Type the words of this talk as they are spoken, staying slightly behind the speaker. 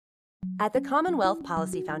At the Commonwealth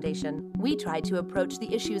Policy Foundation, we try to approach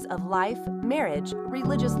the issues of life, marriage,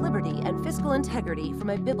 religious liberty, and fiscal integrity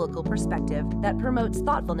from a biblical perspective that promotes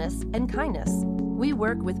thoughtfulness and kindness. We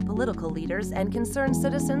work with political leaders and concerned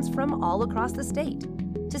citizens from all across the state.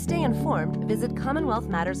 To stay informed, visit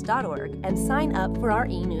CommonwealthMatters.org and sign up for our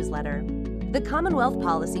e-newsletter. The Commonwealth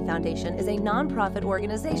Policy Foundation is a nonprofit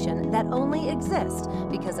organization that only exists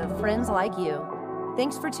because of friends like you.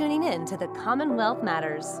 Thanks for tuning in to the Commonwealth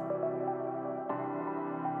Matters.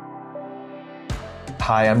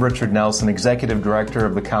 Hi, I'm Richard Nelson, Executive Director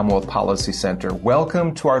of the Commonwealth Policy Center.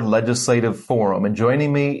 Welcome to our Legislative Forum. And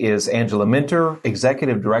joining me is Angela Minter,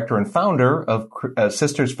 Executive Director and founder of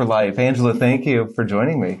Sisters for Life. Angela, thank you for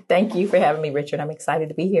joining me. Thank you for having me, Richard. I'm excited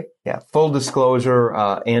to be here. Yeah, full disclosure,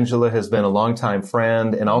 Angela has been a longtime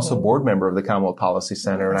friend and also board member of the Commonwealth Policy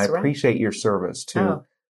Center. And I appreciate your service to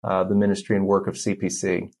the ministry and work of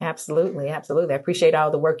CPC. Absolutely. I appreciate all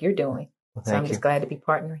the work you're doing. So I'm just glad to be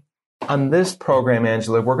partnering. On this program,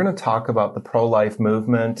 Angela, we're going to talk about the pro-life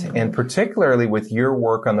movement and particularly with your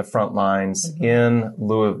work on the front lines in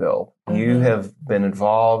Louisville. You have been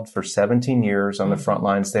involved for 17 years on the front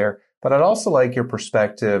lines there, but I'd also like your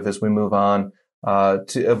perspective as we move on about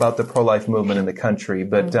the pro-life movement in the country.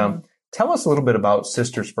 But tell us a little bit about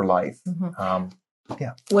Sisters for Life.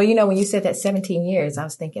 Well, you know, when you said that 17 years, I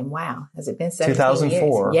was thinking, wow, has it been 17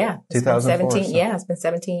 2004. years? Yeah, it's 2004. been 17. Yeah, it's been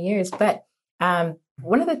 17 years. But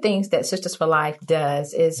one of the things that Sisters for Life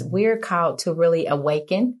does is we're called to really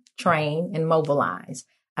awaken, train, and mobilize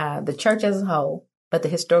the church as a whole, but the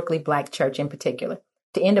historically Black church in particular,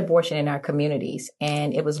 to end abortion in our communities.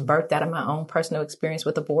 And it was birthed out of my own personal experience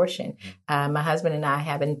with abortion. My husband and I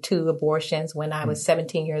having 2 abortions when I was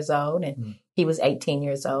 17 years old and he was 18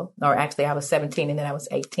 years old. Or actually, I was 17 and then I was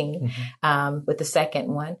 18 with the second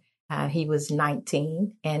one. He was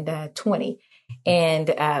 19 and 20.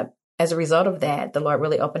 And as a result of that, the Lord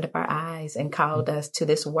really opened up our eyes and called us to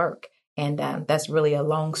this work. And that's really a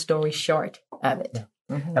long story short of it.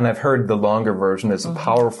 Yeah. And I've heard the longer version. It's a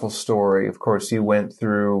powerful story. Of course, you went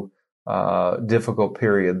through a difficult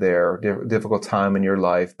period there, difficult time in your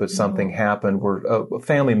life, but something happened where a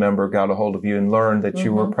family member got a hold of you and learned that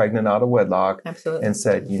you were pregnant out of wedlock. Absolutely. And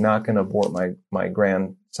said, you're not going to abort my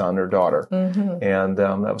grandson or daughter. And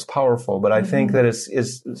that was powerful. But I think that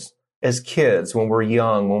as kids, when we're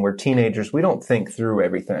young, when we're teenagers, we don't think through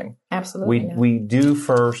everything. Absolutely. We do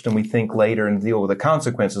first and we think later and deal with the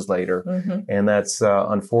consequences later. And that's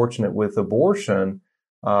unfortunate with abortion.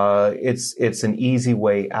 It's an easy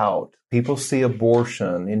way out. People see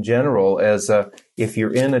abortion in general as if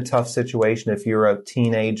you're in a tough situation, if you're a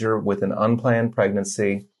teenager with an unplanned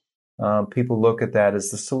pregnancy, people look at that as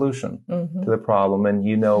the solution to the problem. And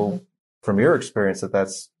you know, from your experience that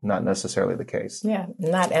that's not necessarily the case. Yeah,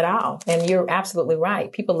 not at all. And you're absolutely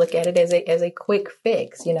right. People look at it as a quick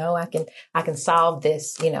fix. You know, I can solve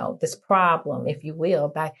this, this problem, if you will,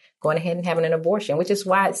 by going ahead and having an abortion, which is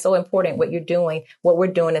why it's so important what we're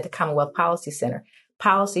doing at the Commonwealth Policy Center.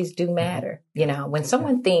 Policies do matter. You know, when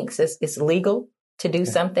someone thinks it's legal to do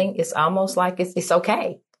something, it's almost like it's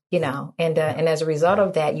okay, and as a result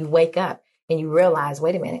of that, you wake up and you realize,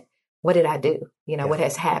 wait a minute, what did I do? What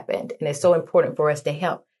has happened? And it's so important for us to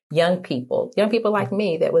help young people like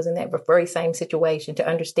me that was in that very same situation to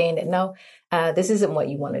understand that, no, this isn't what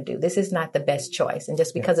you want to do. This is not the best choice. And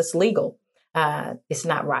just because it's legal, it's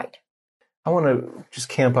not right. I want to just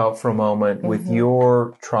camp out for a moment with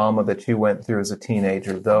your trauma that you went through as a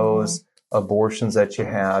teenager, those abortions that you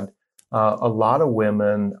had. A lot of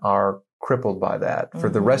women are crippled by that for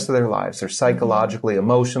the rest of their lives. They're psychologically,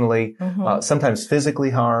 emotionally, sometimes physically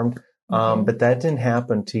harmed. But that didn't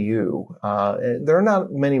happen to you. There are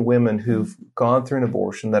not many women who've gone through an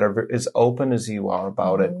abortion that are as open as you are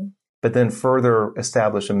about it, but then further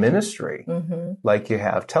establish a ministry like you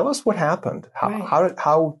have. Tell us what happened.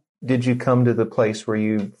 How did you come to the place where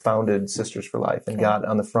you founded Sisters for Life and got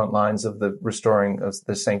on the front lines of the restoring of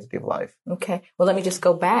the sanctity of life? Okay. Well, let me just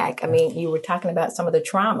go back. I mean, you were talking about some of the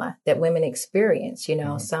trauma that women experience,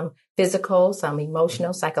 some physical, some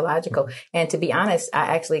emotional, psychological. And to be honest,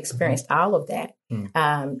 I actually experienced all of that.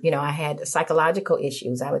 I had psychological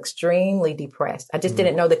issues. I was extremely depressed. I just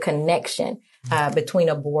didn't know the connection between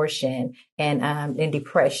abortion and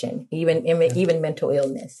depression, even mental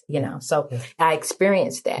illness, So I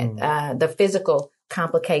experienced that, the physical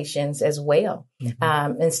complications as well.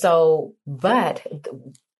 But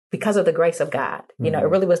because of the grace of God, it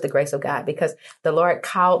really was the grace of God, because the Lord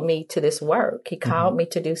called me to this work. He called me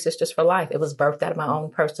to do Sisters for Life. It was birthed out of my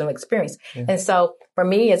own personal experience. And so for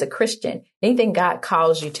me as a Christian, anything God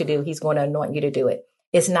calls you to do, he's going to anoint you to do it.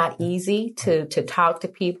 It's not easy to talk to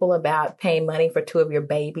people about paying money for 2 of your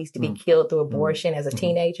babies to be killed through abortion as a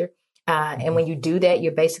teenager. And when you do that,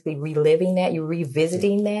 you're basically reliving that, you're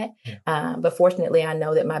revisiting that. But fortunately, I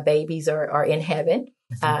know that my babies are in heaven.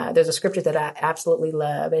 There's a scripture that I absolutely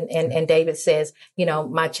love. And David says, you know,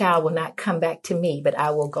 my child will not come back to me, but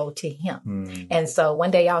I will go to him. And so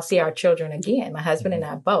one day I'll see our children again, my husband and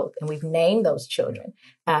I both, and we've named those children.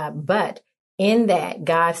 But in that,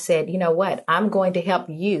 God said, you know what, I'm going to help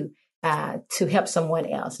you to help someone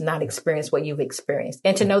else not experience what you've experienced,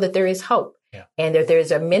 and to know that there is hope and that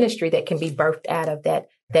there's a ministry that can be birthed out of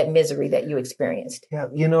that misery that you experienced. Yeah.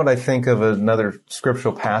 You know what I think of another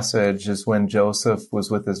scriptural passage is when Joseph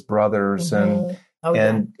was with his brothers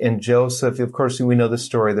and Joseph, of course, we know the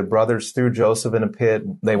story. The brothers threw Joseph in a pit.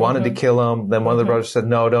 They wanted to kill him. Then one of the brothers said,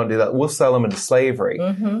 no, don't do that. We'll sell him into slavery.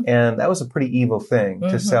 And that was a pretty evil thing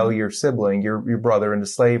to sell your sibling, your brother into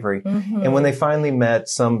slavery. And when they finally met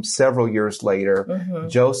several years later,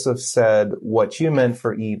 Joseph said, what you meant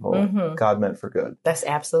for evil, God meant for good. That's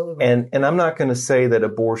absolutely right. And I'm not going to say that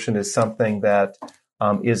abortion is something that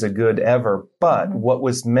is a good ever, but what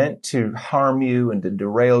was meant to harm you and to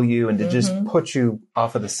derail you and to just put you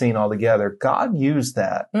off of the scene altogether, God used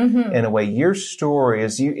that in a way. Your story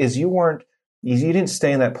is you didn't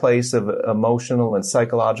stay in that place of emotional and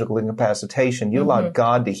psychological incapacitation. You allowed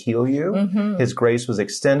God to heal you. His grace was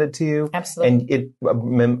extended to you. Absolutely.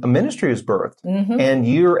 And a ministry was birthed. And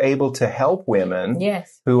you're able to help women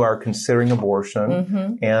who are considering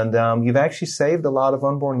abortion. And you've actually saved a lot of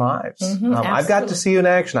unborn lives. I've got to see you in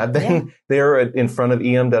action. I've been there in front of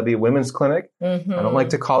EMW Women's Clinic. I don't like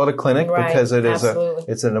to call it a clinic because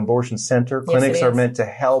it's an abortion center. Clinics are meant to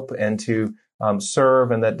help and to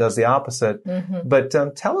serve, and that does the opposite. But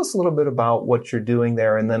tell us a little bit about what you're doing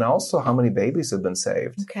there, and then also how many babies have been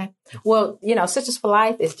saved. Okay. Well, you know, Sisters for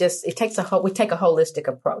Life is just, we take a holistic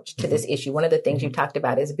approach to this issue. One of the things you talked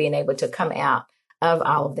about is being able to come out of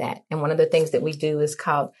all of that. And one of the things that we do is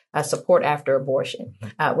called support after abortion.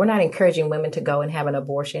 We're not encouraging women to go and have an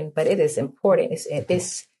abortion, but it is important.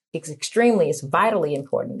 It's vitally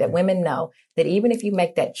important that women know that even if you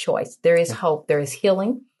make that choice, there is hope, there is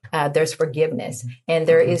healing, there's forgiveness, and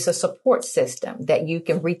there is a support system that you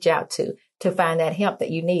can reach out to find that help that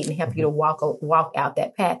you need and help you to walk out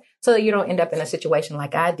that path so that you don't end up in a situation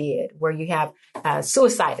like I did where you have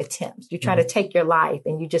suicide attempts. You try to take your life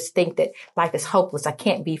and you just think that life is hopeless. I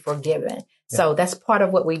can't be forgiven. So that's part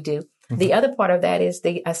of what we do. The other part of that is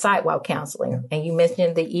the sidewalk counseling. And you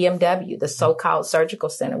mentioned the EMW, the so-called surgical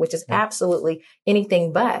center, which is absolutely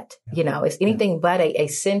anything but, it's anything but a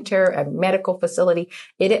center, a medical facility.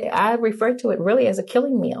 I refer to it really as a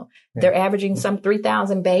killing meal. They're averaging some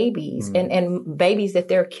 3,000 babies and babies that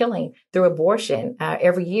they're killing through abortion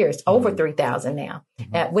every year. It's over 3,000 now.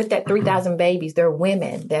 With that 3,000 babies, there are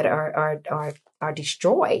women that are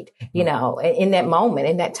destroyed, in that moment,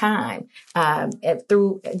 in that time,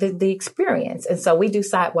 through the experience. And so we do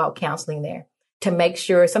sidewalk counseling there to make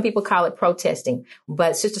sure. Some people call it protesting,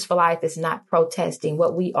 but Sisters for Life is not protesting.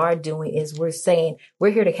 What we are doing is we're saying we're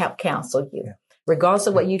here to help counsel you. Regardless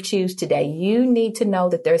of what you choose today, you need to know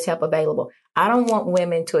that there's help available. I don't want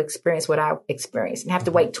women to experience what I experienced and have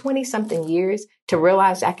to wait 20 something years to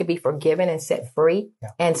realize I could be forgiven and set free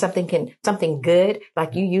and something good.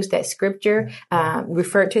 Like you used that scripture,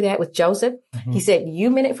 referred to that with Joseph. He said, you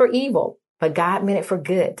meant it for evil, but God meant it for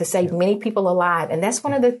good to save many people alive. And that's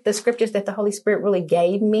one of the scriptures that the Holy Spirit really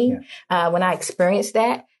gave me when I experienced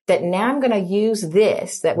that now I'm going to use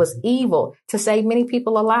this that was evil to save many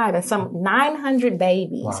people alive. And some 900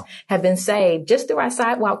 babies have been saved just through our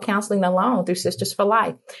sidewalk counseling alone through Sisters for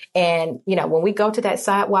Life. And, when we go to that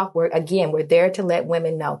sidewalk, we're there to let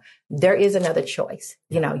women know there is another choice.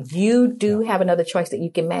 You do have another choice that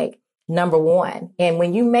you can make. Number one. And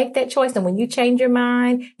when you make that choice and when you change your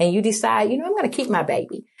mind and you decide, I'm going to keep my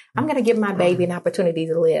baby, I'm going to give my baby an opportunity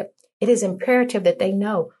to live. It is imperative that they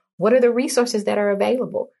know what are the resources that are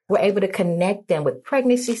available. We're able to connect them with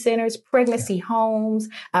pregnancy centers, pregnancy homes.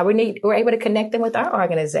 We're able to connect them with our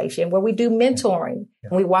organization where we do mentoring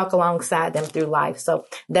and we walk alongside them through life. So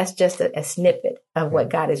that's just a snippet of what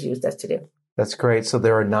God has used us to do. That's great. So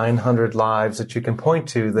there are 900 lives that you can point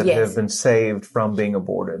to that have been saved from being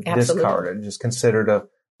aborted, discarded, just considered a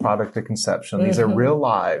product of conception. These are real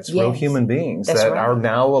lives, real human beings that are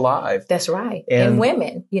now alive. That's right. And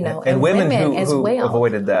women, and women who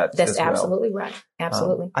avoided that. That's absolutely right.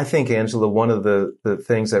 Absolutely. I think, Angela, one of the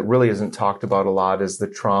things that really isn't talked about a lot is the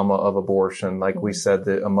trauma of abortion. Like we said,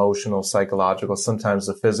 the emotional, psychological, sometimes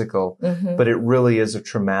the physical, but it really is a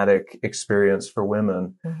traumatic experience for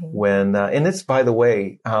women when, and it's, by the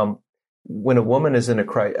way, when a woman is in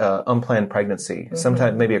a unplanned pregnancy,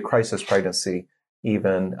 sometimes maybe a crisis pregnancy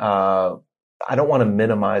even, I don't want to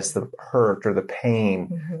minimize the hurt or the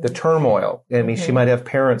pain, the turmoil. I mean, she might have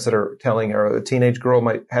parents that are telling her, a teenage girl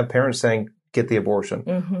might have parents saying, get the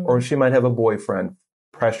abortion. Or she might have a boyfriend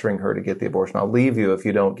pressuring her to get the abortion. I'll leave you if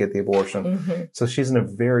you don't get the abortion. So she's in a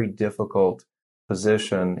very difficult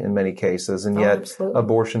position in many cases. And yet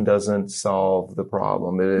abortion doesn't solve the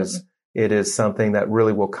problem. It is something that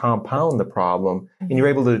really will compound the problem. And you're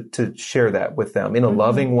able to share that with them in a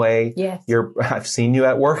loving way. Yes. I've seen you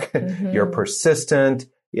at work. You're persistent.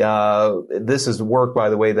 This is work, by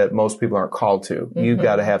the way, that most people aren't called to. You've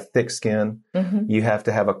got to have thick skin. You have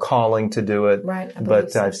to have a calling to do it. Right.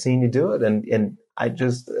 But I've seen you do it. And I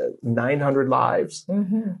just, 900 lives.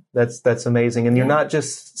 That's amazing. And you're not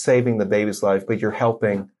just saving the baby's life, but you're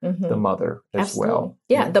helping the mother as well.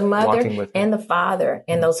 Yeah, the mother and the father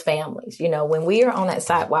and those families. You know, when we are on that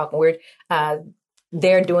sidewalk and we're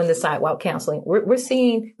they're doing the sidewalk counseling, we're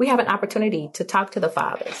seeing, we have an opportunity to talk to the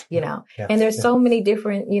fathers, you know, and there's so many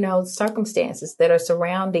different, you know, circumstances that are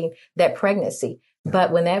surrounding that pregnancy.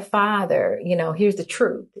 But when that father, you know, here's the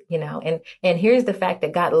truth, you know, and here's the fact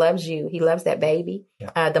that God loves you. He loves that baby.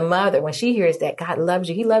 The mother, when she hears that God loves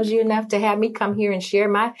you, he loves you enough to have me come here and share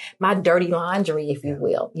my dirty laundry, if you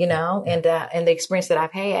will, you know, and the experience that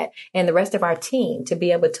I've had and the rest of our team to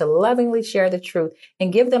be able to lovingly share the truth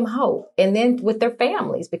and give them hope. And then with their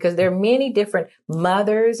families, because there are many different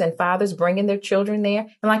mothers and fathers bringing their children there.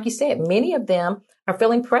 And like you said, many of them are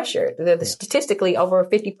feeling pressured. They're statistically over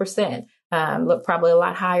 50%. Look, probably a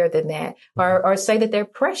lot higher than that, or say that they're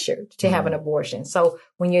pressured to have an abortion. So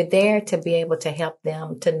when you're there to be able to help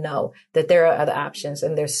them to know that there are other options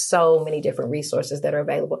and there's so many different resources that are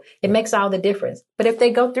available, it makes all the difference. But if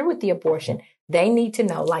they go through with the abortion, they need to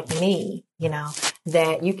know, like me, you know,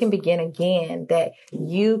 that you can begin again, that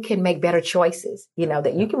you can make better choices, you know,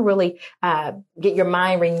 that you can really get your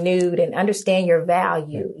mind renewed and understand your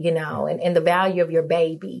value, you know, and the value of your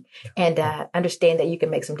baby, and understand that you can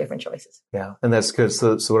make some different choices. Yeah, and that's good.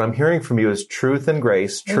 So what I'm hearing from you is truth and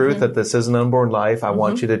grace, truth that this is an unborn life. I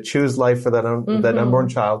want you to choose life for that unborn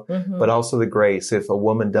child, but also the grace if a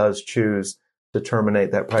woman does choose to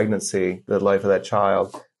terminate that pregnancy, the life of that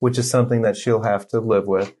child, which is something that she'll have to live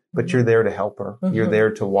with, but you're there to help her. You're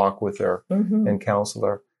there to walk with her and counsel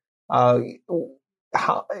her.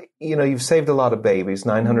 How, you know, you've saved a lot of babies,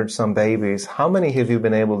 900 some babies. How many have you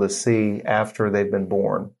been able to see after they've been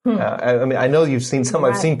born? I mean, I know you've seen some,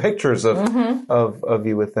 I've seen pictures of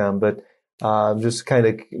you with them, but just kind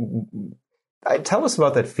of tell us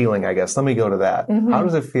about that feeling, I guess. Let me go to that. How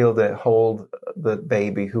does it feel to hold the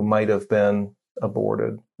baby who might have been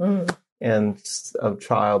aborted and a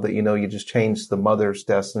child that, you know, you just changed the mother's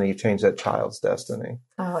destiny, you changed that child's destiny?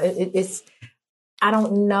 Oh, it's, I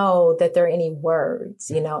don't know that there are any words,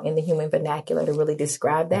 you know, in the human vernacular to really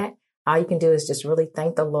describe that. All you can do is just really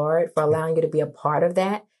thank the Lord for allowing you to be a part of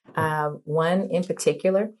that. One in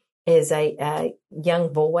particular is a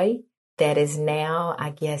young boy that is now,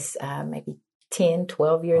 I guess, maybe 10,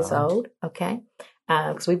 12 years old. Okay.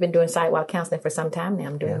 Because we've been doing sidewalk counseling for some time now.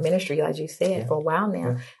 I'm doing ministry, as you said, for a while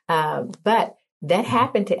now. But that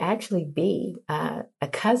happened to actually be a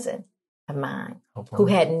cousin of mine who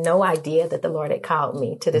had no idea that the Lord had called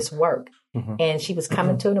me to this work. And she was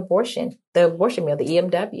coming to the abortion mill, the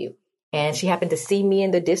EMW. And she happened to see me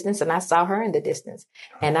in the distance and I saw her in the distance.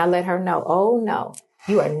 And I let her know, oh no,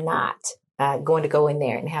 you are not going to go in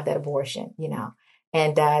there and have that abortion, you know.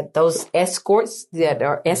 And those escorts that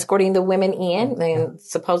are escorting the women in and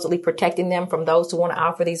supposedly protecting them from those who want to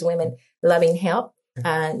offer these women loving help.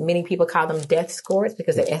 Many people call them death escorts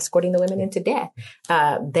because they're escorting the women into death.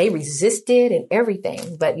 They resisted and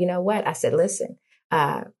everything. But you know what? I said, listen,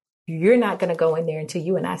 you're not going to go in there until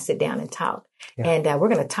you and I sit down and talk. And we're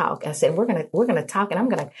going to talk. I said, we're going to talk, and I'm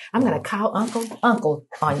going to call Uncle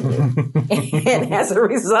on you. And as a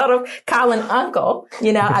result of calling Uncle,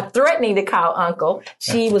 you know, I'm threatening to call Uncle.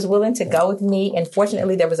 She was willing to go with me. And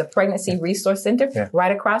fortunately, there was a pregnancy resource center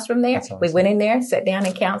right across from there. Awesome. We went in there, sat down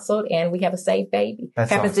and counseled, and we have a saved baby.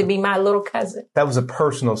 Happens to be my little cousin. That was a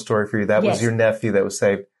personal story for you. That was your nephew that was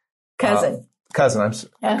saved. Cousin,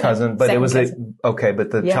 but it was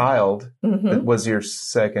but the child was your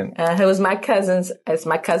second. It was my cousin's. It's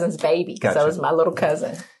my cousin's baby, so it was my little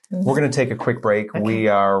cousin. We're going to take a quick break. Okay. We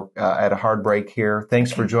are at a hard break here.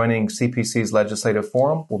 Thanks for joining CPC's Legislative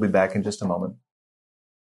Forum. We'll be back in just a moment.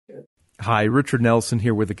 Hi, Richard Nelson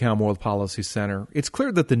here with the Commonwealth Policy Center. It's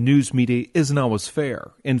clear that the news media isn't always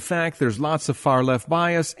fair. In fact, there's lots of far-left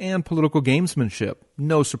bias and political gamesmanship.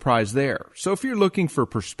 No surprise there. So if you're looking for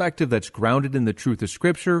perspective that's grounded in the truth of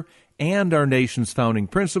Scripture and our nation's founding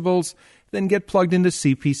principles, then get plugged into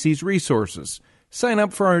CPC's resources. Sign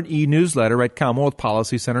up for our e-newsletter at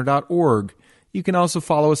CommonwealthPolicyCenter.org. You can also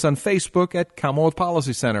follow us on Facebook at Commonwealth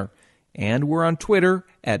Policy Center. And we're on Twitter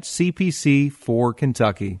at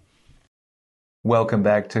CPC4Kentucky. Welcome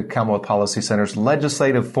back to Commonwealth Policy Center's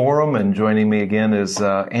Legislative Forum, and joining me again is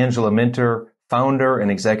Angela Minter, founder and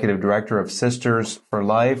executive director of Sisters for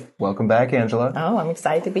Life. Welcome back, Angela. Oh, I'm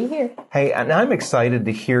excited to be here. Hey, and I'm excited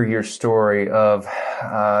to hear your story of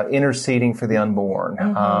interceding for the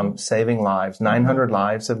unborn, saving lives. 900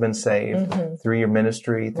 lives have been saved through your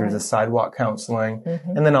ministry, through the sidewalk counseling,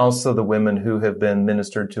 and then also the women who have been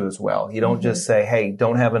ministered to as well. You don't just say, hey,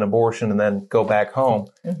 don't have an abortion and then go back home.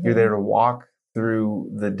 You're there to walk through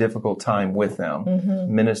the difficult time with them,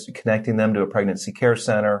 connecting them to a pregnancy care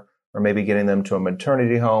center, or maybe getting them to a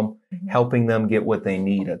maternity home, helping them get what they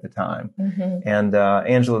need at the time. And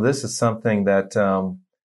Angela, this is something that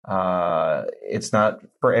it's not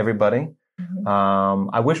for everybody.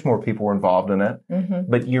 I wish more people were involved in it,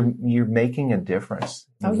 but you're making a difference,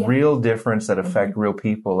 real difference that affect real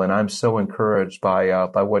people. And I'm so encouraged by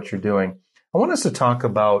what you're doing. I want us to talk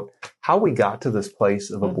about how we got to this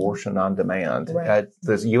place of abortion on demand.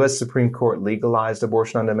 The U.S. Supreme Court legalized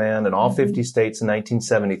abortion on demand in all 50 states in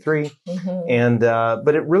 1973. And but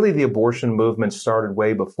the abortion movement started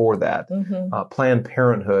way before that. Planned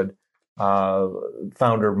Parenthood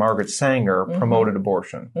founder Margaret Sanger promoted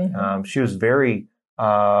abortion. She was very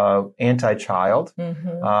anti-child.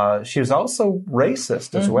 She was also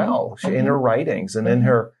racist as well in her writings and in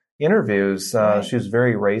her interviews. She was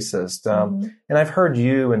very racist. And I've heard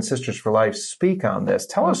you and Sisters for Life speak on this.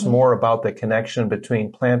 Tell us more about the connection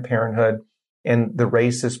between Planned Parenthood and the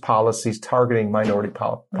racist policies targeting minority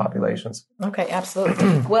populations. Okay,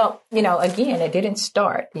 absolutely. Well, again, it didn't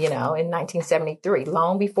start, in 1973.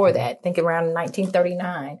 Long before that, I think around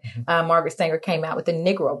 1939, Margaret Sanger came out with the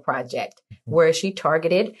Negro Project, where she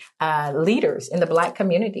targeted leaders in the Black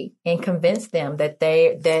community and convinced them that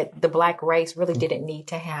the Black race really didn't need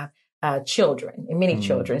to have children, and many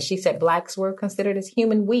children. She said Blacks were considered as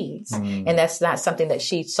human weeds. And that's not something that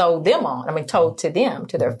she sold them on. Told to them,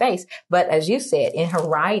 to their face. But as you said, in her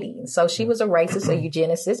writing. So she was a racist, a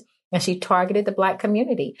eugenicist, and she targeted the Black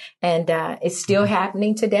community. And it's still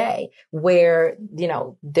happening today where, in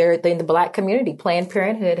the Black community, Planned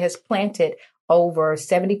Parenthood has planted over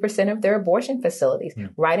 70% of their abortion facilities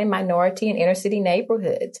right in minority and inner city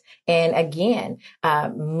neighborhoods. And again,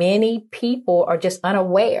 many people are just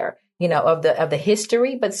unaware of the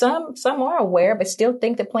history, but some are aware, but still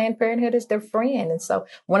think that Planned Parenthood is their friend. And so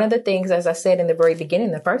one of the things, as I said in the very beginning,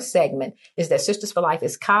 the first segment, is that Sisters for Life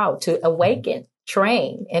is called to awaken,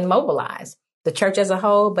 train, and mobilize the church as a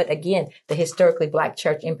whole, but again, the historically Black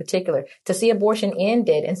church in particular, to see abortion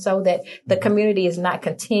ended. And so that the community is not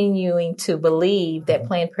continuing to believe that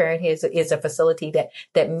Planned Parenthood is a facility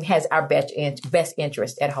that has our best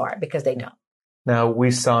interest at heart, because they don't. Now, we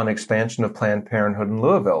saw an expansion of Planned Parenthood in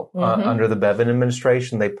Louisville under the Bevin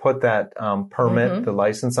administration. They put that permit, the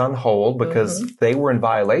license, on hold because they were in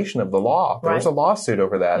violation of the law. There was a lawsuit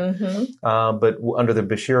over that. But under the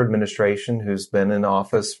Beshear administration, who's been in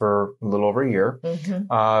office for a little over a year,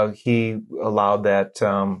 he allowed that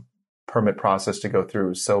permit process to go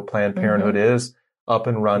through. So Planned Parenthood is up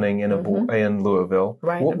and running in Louisville.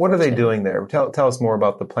 Right. What are they doing there? Tell us more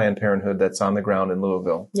about the Planned Parenthood that's on the ground in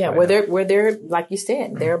Louisville. Yeah, where they're like you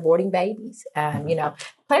said, they're aborting babies.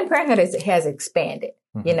 Planned Parenthood has expanded.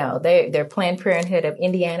 They're Planned Parenthood of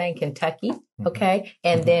Indiana and Kentucky. Okay.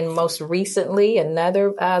 And then most recently,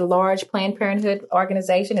 another large Planned Parenthood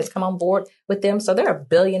organization has come on board with them. So they're $1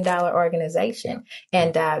 billion organization.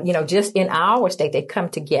 And, just in our state, they've come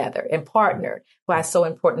together and partnered. Why it's so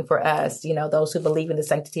important for us, those who believe in the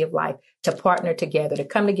sanctity of life, to partner together, to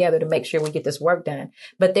come together to make sure we get this work done.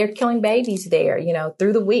 But they're killing babies there,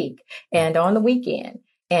 through the week and on the weekend.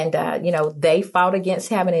 And, they fought against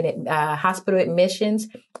having a hospital admissions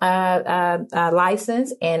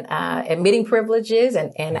license and admitting privileges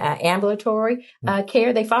and ambulatory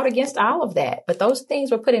care. They fought against all of that. But those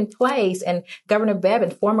things were put in place. And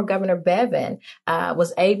former Governor Bevin,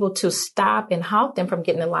 was able to stop and halt them from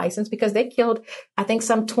getting a license because they killed, I think,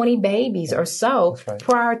 some 20 babies or so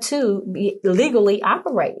prior to legally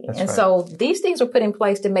operating. So these things were put in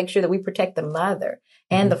place to make sure that we protect the mother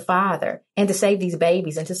and the father, and to save these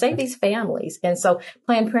babies and to save these families. And so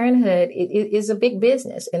Planned Parenthood is a big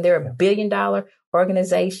business, and they're $1 billion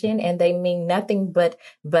organization, and they mean nothing but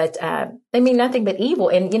evil.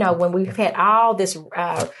 And, when we've had all this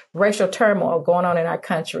racial turmoil going on in our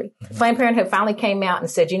country, Planned Parenthood finally came out and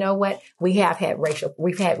said, you know what? We've had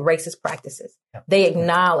racist practices. They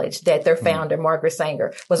acknowledged that their founder, Margaret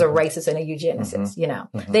Sanger, was a racist and a eugenicist.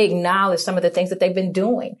 They acknowledged some of the things that they've been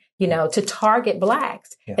doing, to target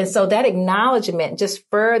Blacks. And so that acknowledgement just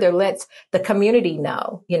further lets the community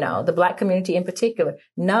know, the Black community in particular,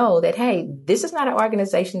 know that, hey, this is not an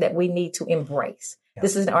organization that we need to embrace.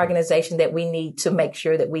 This is an organization that we need to make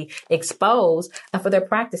sure that we expose for their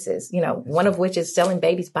practices, one of which is selling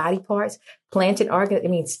babies' body parts,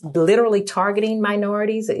 literally targeting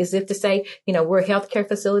minorities, as if to say, we're a healthcare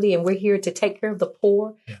facility and we're here to take care of the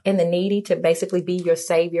poor and the needy, to basically be your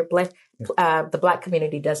savior. The Black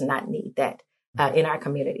community does not need that in our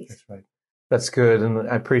communities. That's right. That's good. And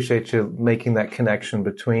I appreciate you making that connection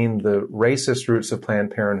between the racist roots of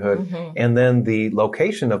Planned Parenthood and then the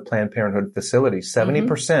location of Planned Parenthood facilities.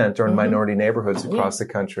 70% are in minority neighborhoods across the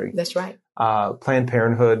country. That's right. Planned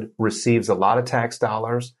Parenthood receives a lot of tax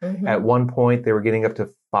dollars. At one point, they were getting up to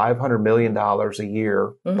 $500 million a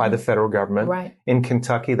year by the federal government. Right. In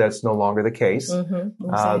Kentucky, that's no longer the case.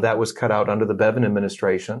 Exactly. That was cut out under the Bevin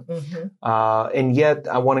administration. And yet,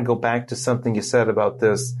 I want to go back to something you said about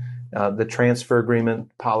this. The transfer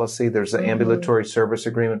agreement policy, there's an ambulatory service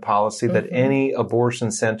agreement policy that any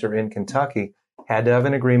abortion center in Kentucky had to have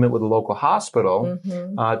an agreement with a local hospital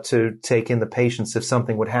to take in the patients if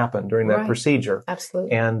something would happen during that procedure.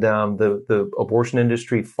 Absolutely. And the abortion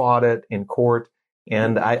industry fought it in court,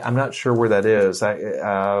 and I'm not sure where that is.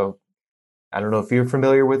 I don't know if you're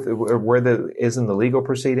familiar with where that is in the legal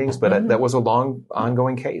proceedings, but that was a long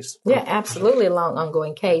ongoing case. Yeah, absolutely a long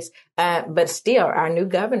ongoing case. But still, our new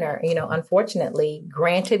governor, unfortunately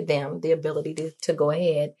granted them the ability to go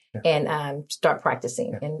ahead and start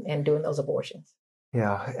practicing and doing those abortions.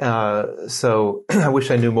 Yeah. So I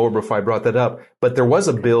wish I knew more before I brought that up. But there was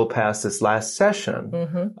a bill passed this last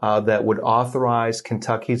session that would authorize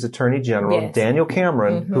Kentucky's Attorney General, Daniel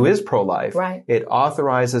Cameron, who is pro-life. Right. It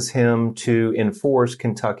authorizes him to enforce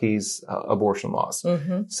Kentucky's abortion laws.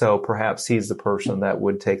 So perhaps he's the person that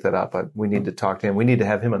would take that up. We need to talk to him. We need to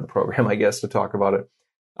have him on the program, I guess, to talk about it.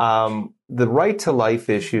 The right to life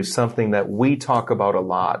issue is something that we talk about a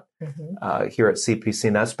lot here at CPC,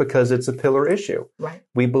 and that's because it's a pillar issue. Right.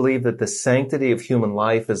 We believe that the sanctity of human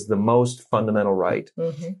life is the most fundamental right.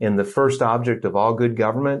 And the first object of all good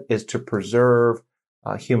government is to preserve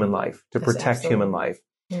human life, to protect human life.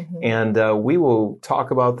 And we will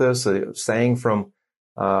talk about this, a saying from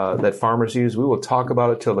that farmers use. We will talk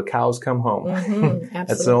about it till the cows come home.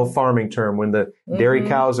 That's an old farming term, when the dairy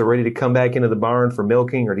cows are ready to come back into the barn for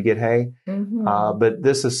milking or to get hay. But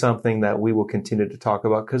this is something that we will continue to talk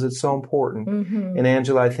about because it's so important. And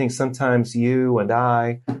Angela, I think sometimes you and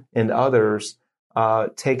I and others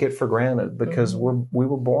take it for granted because we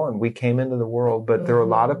were born, we came into the world, but there are a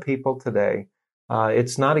lot of people today.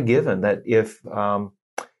 It's not a given that if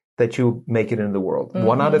that you make it into the world.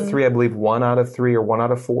 1 out of 3, I believe 1 out of 3 or 1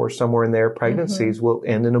 out of 4, somewhere in there, pregnancies will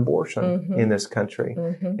end in abortion in this country.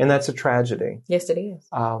 And that's a tragedy. Yes, it is.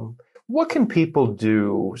 What can people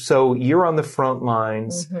do? So you're on the front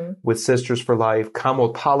lines with Sisters for Life.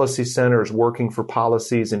 Commonwealth Policy Center is working for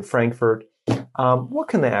policies in Frankfort. What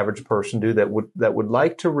can the average person do that would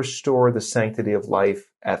like to restore the sanctity of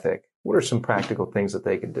life ethic? What are some practical things that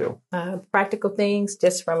they can do? Practical things,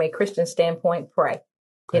 just from a Christian standpoint, pray.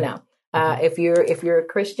 If you're a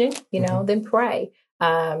Christian, then pray,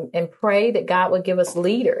 and pray that God would give us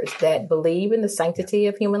leaders that believe in the sanctity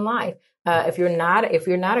of human life. If you're not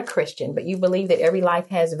a Christian, but you believe that every life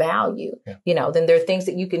has value, then there are things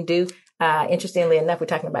that you can do. Interestingly enough, we're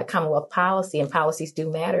talking about Commonwealth policy, and policies do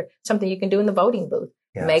matter. Something you can do in the voting booth.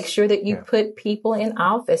 Yes. Make sure that you put people in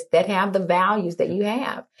office that have the values that you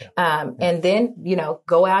have. And then,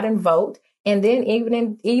 go out and vote. And then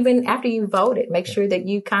even after you voted, make sure that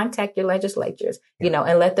you contact your legislatures, and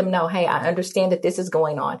let them know, hey, I understand that this is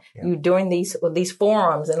going on. You're doing these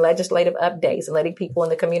forums and legislative updates and letting people in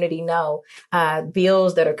the community know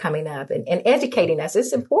bills that are coming up and educating us.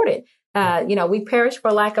 It's important. We perish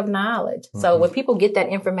for lack of knowledge. So when people get that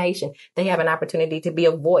information, they have an opportunity to be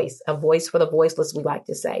a voice for the voiceless, we like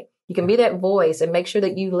to say. You can be that voice and make sure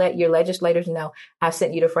that you let your legislators know, I've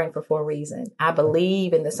sent you to Frankfort for a reason. I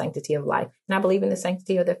believe in the sanctity of life, and I believe in the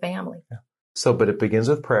sanctity of their family. So, but it begins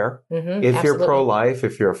with prayer. If you're pro-life,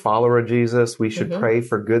 if you're a follower of Jesus, we should pray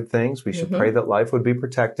for good things. We should pray that life would be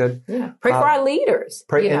protected. Pray for our leaders.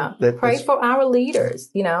 Pray for our leaders.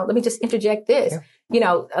 Let me just interject this.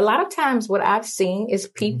 A lot of times what I've seen is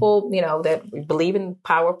people, that believe in the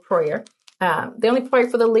power of prayer. They only pray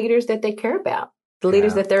for the leaders that they care about. the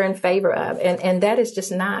leaders that they're in favor of. And that is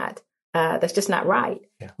just not, that's just not right.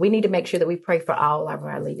 Yeah. We need to make sure that we pray for all of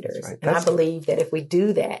our leaders. Right. And I believe that if we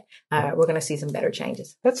do that, we're going to see some better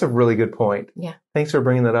changes. That's a really good point. Yeah. Thanks for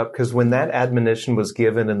bringing that up, because when that admonition was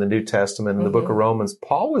given in the New Testament, in the book of Romans,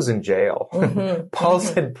 Paul was in jail. Paul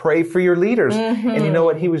said, pray for your leaders. And you know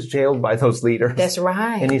what? He was jailed by those leaders. That's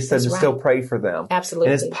right. And he said to still pray for them.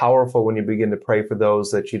 Absolutely. And it's powerful when you begin to pray for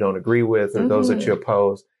those that you don't agree with or those that you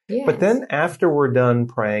oppose. Yes. But then after we're done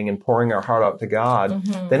praying and pouring our heart out to God,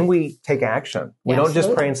 then we take action. We don't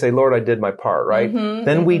just pray and say, Lord, I did my part, right?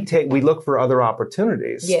 Then we look for other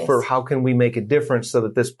opportunities for how can we make a difference so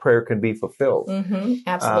that this prayer can be fulfilled.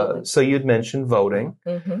 Absolutely. So you'd mentioned voting.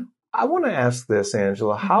 I want to ask this,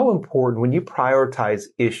 Angela, how important, when you prioritize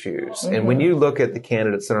issues and when you look at the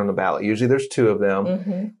candidates that are on the ballot, usually there's two of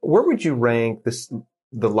them, where would you rank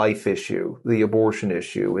the life issue, the abortion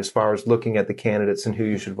issue, as far as looking at the candidates and who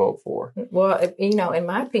you should vote for? Well, in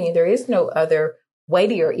my opinion, there is no other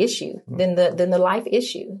weightier issue than the life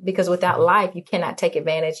issue, because without life, you cannot take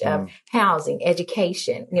advantage of housing,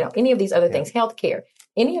 education, any of these other things, healthcare,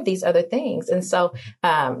 any of these other things. And so,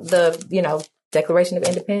 Declaration of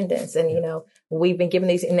Independence, and, we've been given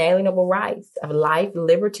these inalienable rights of life,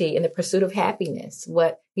 liberty, and the pursuit of happiness.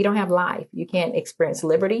 You don't have life, you can't experience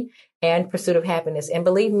liberty and pursuit of happiness. And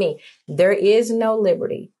believe me, there is no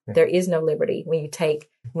liberty. There is no liberty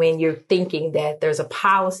when you're thinking that there's a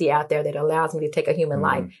policy out there that allows me to take a human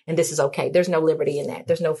life and this is okay. There's no liberty in that.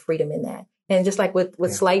 There's no freedom in that. And just like with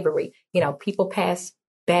slavery, people pass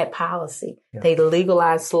bad policy. They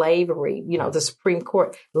legalize slavery, the Supreme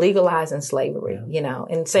Court legalizing slavery,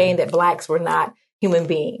 and saying that blacks were not human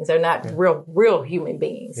beings. They're not real human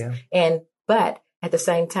beings. But at the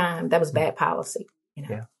same time, that was bad policy.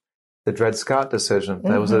 The Dred Scott decision,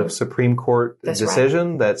 that was a Supreme Court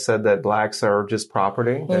decision that said that blacks are just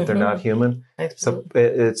property, that they're not human.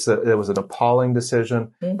 Absolutely. So it was an appalling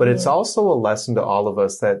decision, but it's also a lesson to all of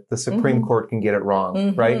us that the Supreme Court can get it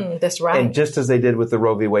wrong, right? That's right. And just as they did with the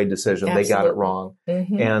Roe v. Wade decision, Absolutely. They got it wrong.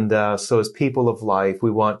 And so as people of life, we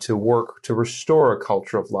want to work to restore a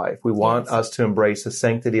culture of life. We want us to embrace the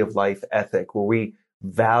sanctity of life ethic, where we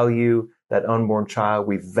value that unborn child.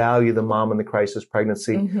 We value the mom in the crisis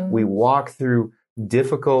pregnancy. We walk through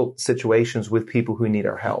difficult situations with people who need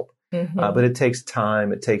our help. But it takes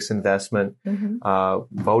time. It takes investment.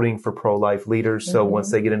 Voting for pro-life leaders. So once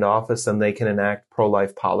they get into office, then they can enact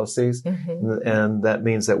pro-life policies. And that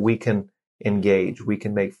means that we can engage. We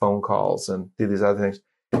can make phone calls and do these other things.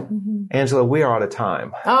 Angela, we are out of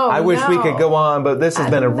time. I wish we could go on, but this has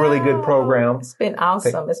been a really good program. It's been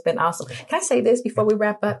awesome. It's been awesome. Can I say this before we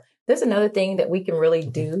wrap up? There's another thing that we can really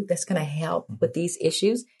do that's going to help with these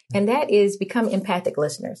issues, and that is become empathic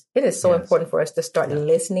listeners. It is so important for us to start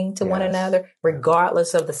listening to one another,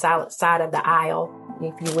 regardless of the side of the aisle,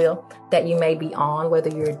 if you will, that you may be on, whether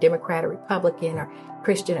you're a Democrat or Republican or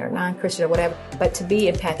Christian or non-Christian or whatever, but to be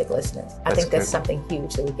empathic listeners. I think that's something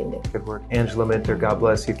huge that we can do. Good work. Angela Minter, God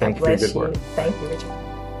bless you. Thank you for your good work. Thank you,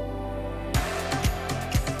 Richard.